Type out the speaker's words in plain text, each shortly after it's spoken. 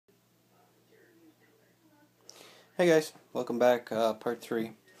Hey guys, welcome back, part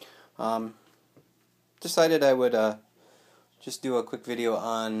 3. Decided I would just do a quick video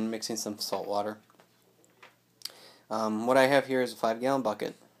on mixing some salt water. What I have here is a 5-gallon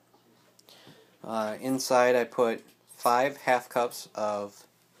bucket. Inside I put 5 half cups of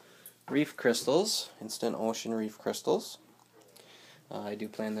reef crystals, instant ocean reef crystals. I do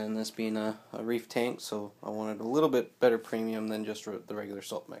plan on this being a reef tank, so I wanted a little bit better premium than just the regular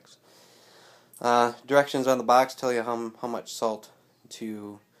salt mix. Directions on the box tell you how much salt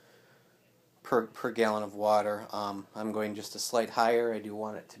per gallon of water. I'm going just a slight higher. I do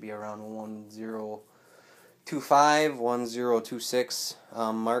want it to be around 1025, 1026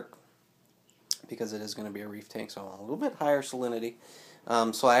 mark, because it is going to be a reef tank, so a little bit higher salinity.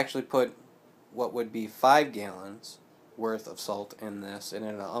 So I actually put what would be 5 gallons worth of salt in this, and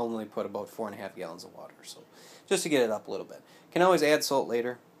then I'll only put about 4.5 gallons of water, so just to get it up a little bit. Can always add salt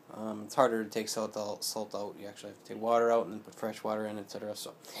later. It's harder to take salt out. You actually have to take water out and then put fresh water in, etc.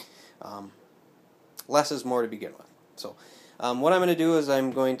 So less is more to begin with. So what I'm going to do is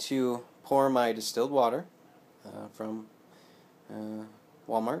I'm going to pour my distilled water from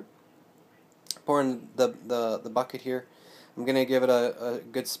Walmart. Pour in the bucket here. I'm going to give it a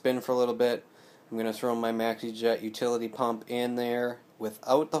good spin for a little bit. I'm going to throw my MaxiJet utility pump in there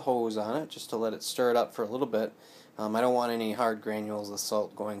without the hose on it, just to let it stir it up for a little bit. I don't want any hard granules of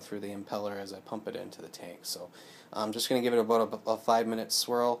salt going through the impeller as I pump it into the tank. So I'm just going to give it about a 5-minute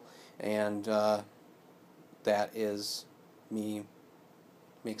swirl, and that is me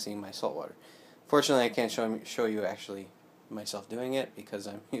mixing my salt water. Fortunately, I can't show you actually myself doing it because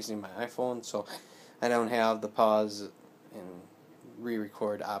I'm using my iPhone, so I don't have the pause and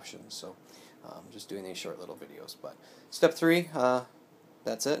re-record options. So I'm just doing these short little videos. But step 3,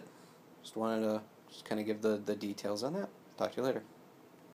 that's it. Just wanted to kind of give the details on that. Talk to you later.